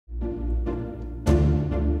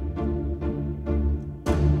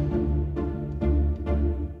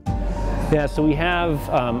Yeah, so we have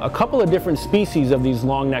a couple of different species of these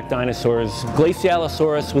long-necked dinosaurs.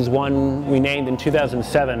 Glacialosaurus was one we named in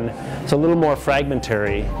 2007. It's a little more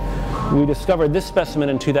fragmentary. We discovered this specimen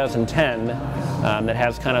in 2010 that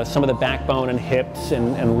has kind of some of the backbone and hips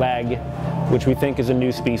and leg, which we think is a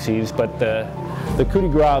new species. But the coup de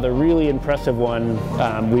grace, the really impressive one,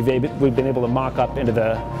 we've been able to mock up into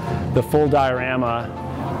the full diorama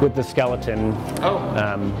with the skeleton.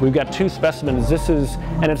 Oh. We've got two specimens. This is,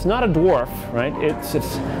 and it's not a dwarf, right?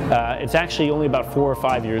 It's actually only about 4 or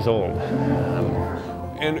 5 years old.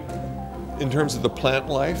 And in terms of the plant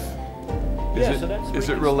life, is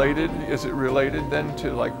it related? Is it related then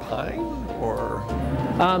to like pine or?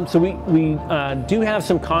 So we do have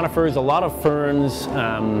some conifers, a lot of ferns,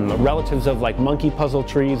 relatives of like monkey puzzle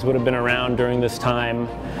trees would have been around during this time.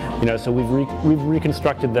 You know, so we've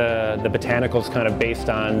reconstructed the botanicals kind of based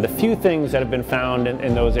on the few things that have been found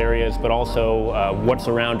in those areas, but also what's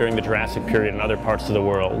around during the Jurassic period in other parts of the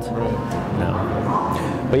world.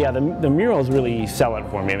 But yeah, the murals really sell it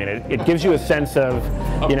for me. I mean, it gives you a sense of,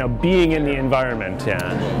 you know, being in the environment.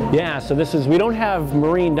 Yeah. Yeah. So we don't have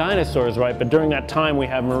marine dinosaurs, right? But during that time, we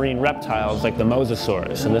have marine reptiles like the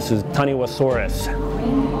mosasaurus, and this is Tunnyosaurus.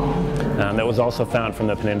 That was also found from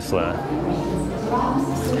the peninsula.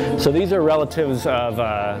 So these are relatives of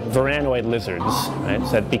varanoid lizards, right,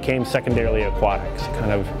 that became secondarily aquatic. So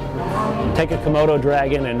kind of take a Komodo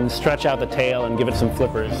dragon and stretch out the tail and give it some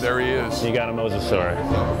flippers. There he is. You got a mosasaur.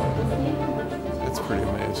 It's pretty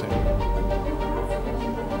amazing.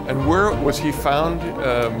 And where was he found?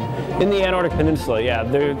 In the Antarctic Peninsula, yeah.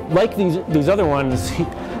 They're, like these other ones,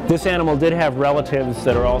 this animal did have relatives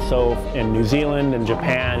that are also in New Zealand and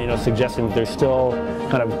Japan, you know, suggesting that there's still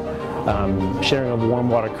kind of sharing of warm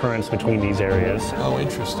water currents between these areas. Oh,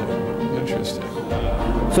 interesting. Interesting.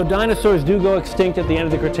 So dinosaurs do go extinct at the end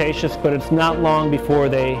of the Cretaceous, but it's not long before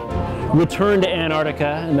they return to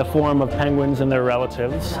Antarctica in the form of penguins and their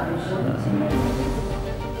relatives.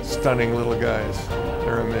 Stunning little guys.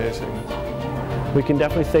 They're amazing. We can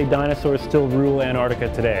definitely say dinosaurs still rule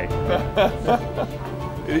Antarctica today.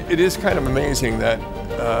 It is kind of amazing that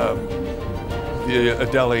the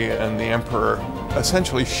Adelie and the Emperor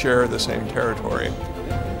essentially share the same territory.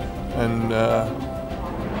 And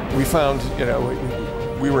we found, you know,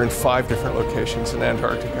 we were in 5 different locations in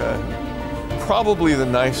Antarctica. Probably the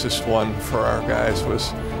nicest one for our guys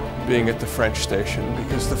was being at the French station,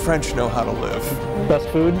 because the French know how to live. Best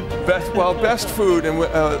food? Best food. And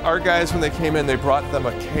our guys, when they came in, they brought them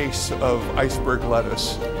a case of iceberg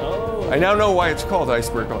lettuce. Oh. I now know why it's called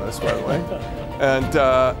iceberg lettuce, by the way. And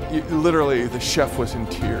literally, the chef was in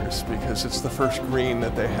tears because it's the first green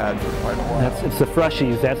that they had for quite a while. It's the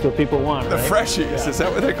freshies. That's what people want, the right? Freshies. Yeah. Is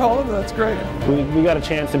that what they call them? That's great. We got a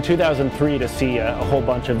chance in 2003 to see a whole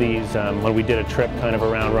bunch of these when we did a trip kind of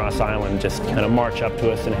around Ross Island, just kind of march up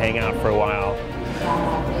to us and hang out for a while.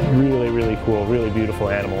 Really, really cool, really beautiful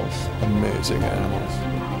animals. Amazing animals.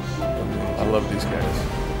 Amazing. I love these guys.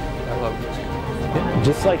 I love these guys.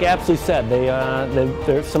 Just like Apsley said,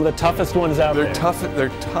 they're some of the toughest ones out there. They're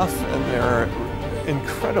tough, and they're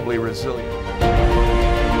incredibly resilient.